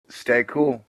Stay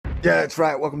cool. Yeah, that's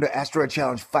right. Welcome to Asteroid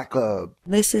Challenge Fight Club.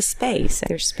 This is space.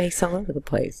 There's space all over the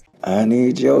place. I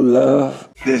need your love.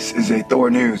 This is a Thor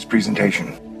News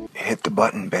presentation. Hit the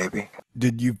button, baby.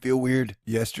 Did you feel weird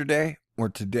yesterday or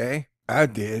today? I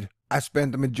did. I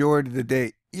spent the majority of the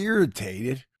day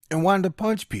irritated and wanted to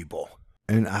punch people.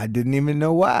 And I didn't even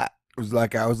know why. It was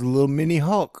like I was a little mini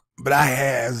Hulk. But I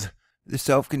has the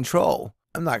self-control.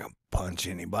 I'm not going to punch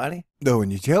anybody. Though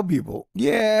when you tell people,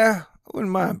 yeah, I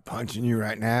wouldn't mind punching you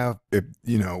right now if,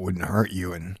 it wouldn't hurt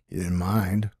you and you didn't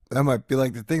mind. That might be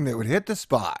like the thing that would hit the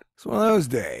spot. It's one of those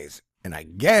days. And I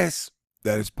guess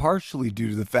that is partially due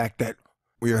to the fact that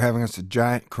we are having us a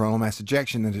giant coronal mass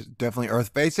ejection that is definitely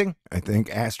Earth-facing. I think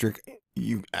asterisk,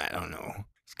 I don't know.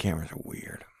 These cameras are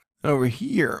weird. Over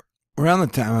here, around the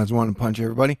time I was wanting to punch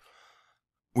everybody,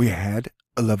 we had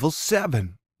a level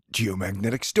 7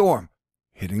 geomagnetic storm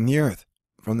hitting the Earth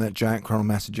from that giant coronal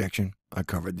mass ejection I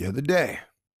covered the other day.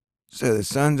 So the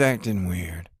sun's acting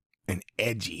weird and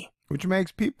edgy, which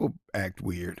makes people act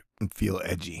weird and feel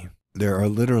edgy. There are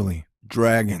literally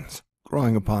dragons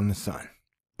growing upon the sun.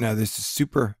 Now this is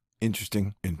super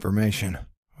interesting information.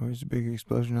 Where's the big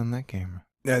explosion on that camera?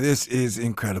 Now this is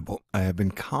incredible. I have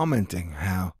been commenting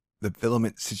how the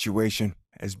filament situation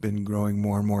has been growing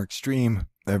more and more extreme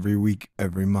every week,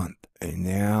 every month. And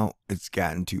now it's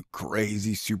gotten to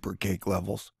crazy super cake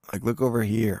levels. Like look over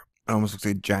here. It almost looks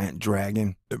like a giant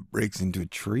dragon that breaks into a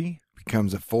tree,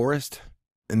 becomes a forest.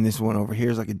 And this one over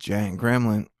here is like a giant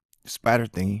gremlin, spider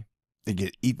thingy. They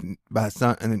get eaten by the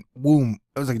sun and then boom,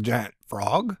 it was like a giant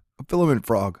frog, a filament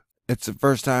frog. It's the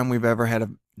first time we've ever had a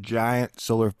giant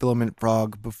solar filament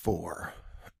frog before.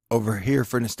 Over here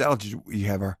for nostalgia, we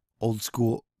have our old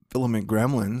school filament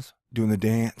gremlins doing the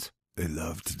dance. They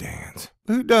love to dance.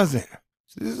 Who doesn't?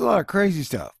 So there's a lot of crazy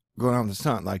stuff going on with the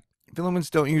sun. Like filaments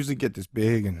don't usually get this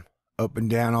big and up and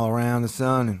down all around the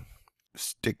sun and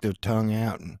stick their tongue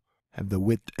out and have the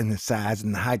width and the size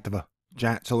and the height of a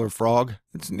giant solar frog.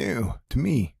 It's new to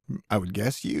me. I would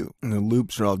guess you. And the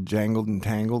loops are all jangled and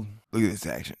tangled. Look at this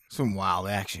action. Some wild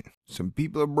action. Some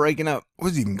people are breaking up.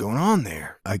 What's even going on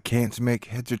there? I can't make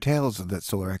heads or tails of that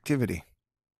solar activity.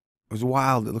 It was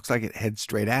wild. It looks like it heads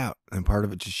straight out and part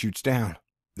of it just shoots down.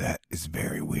 That is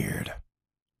very weird.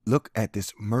 Look at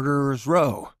this murderer's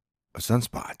row of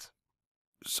sunspots.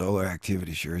 Solar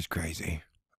activity sure is crazy.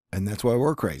 And that's why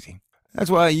we're crazy.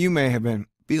 That's why you may have been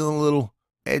feeling a little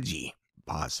edgy.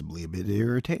 Possibly a bit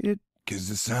irritated. Because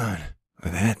the sun.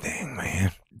 That thing,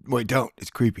 man. Wait, don't.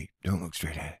 It's creepy. Don't look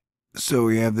straight at it. So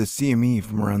we have the CME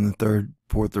from around the 3rd,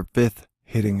 4th, or 5th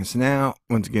hitting us now.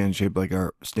 Once again, shaped like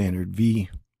our standard V.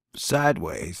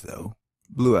 Sideways, though.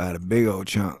 Blew out a big old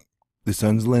chunk. The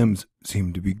sun's limbs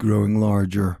seem to be growing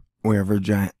larger. We have our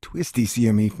giant twisty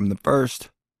CME from the 1st.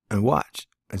 And watch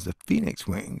as the phoenix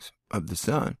wings of the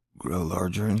sun grow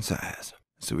larger in size.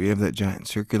 So we have that giant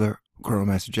circular coronal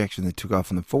mass ejection that took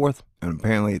off on the 4th, and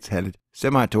apparently it's headed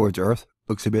semi towards Earth.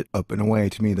 Looks a bit up and away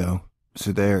to me though.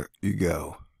 So there you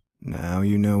go. Now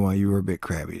you know why you were a bit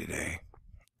crabby today.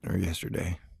 Or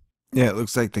yesterday. Yeah, it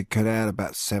looks like they cut out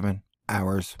about 7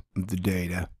 hours of the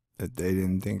data that they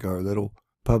didn't think our little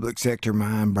public sector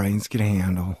mind brains could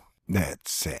handle. That's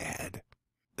sad.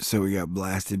 So we got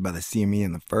blasted by the CME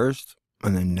in the 1st,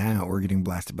 and then now we're getting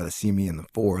blasted by the CME in the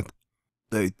 4th.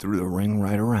 They threw the ring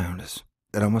right around us.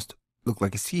 That almost looked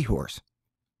like a seahorse.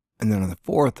 And then on the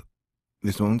 4th,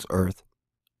 this one's Earth,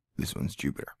 this one's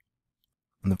Jupiter.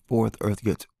 On the 4th, Earth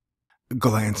gets a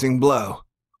glancing blow.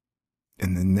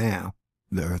 And then now,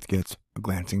 the Earth gets a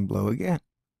glancing blow again.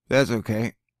 That's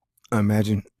okay. I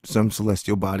imagine some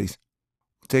celestial bodies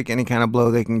will take any kind of blow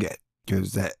they can get,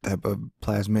 because that type of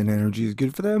plasma energy is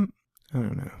good for them. I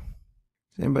don't know.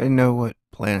 Does anybody know what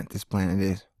planet this planet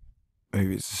is?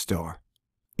 Maybe it's a star.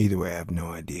 Either way, I have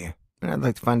no idea. And I'd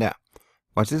like to find out.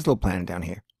 Watch this little planet down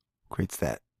here. Creates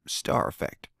that star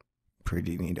effect.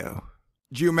 Pretty neato.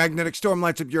 Geomagnetic storm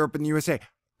lights up Europe and the USA.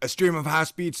 A stream of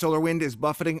high-speed solar wind is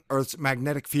buffeting Earth's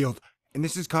magnetic field, and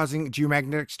this is causing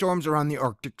geomagnetic storms around the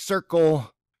Arctic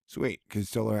Circle. Sweet, because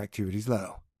solar activity's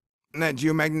low. And that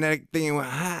geomagnetic thing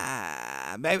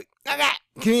went, baby. Okay,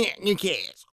 come here, you kids.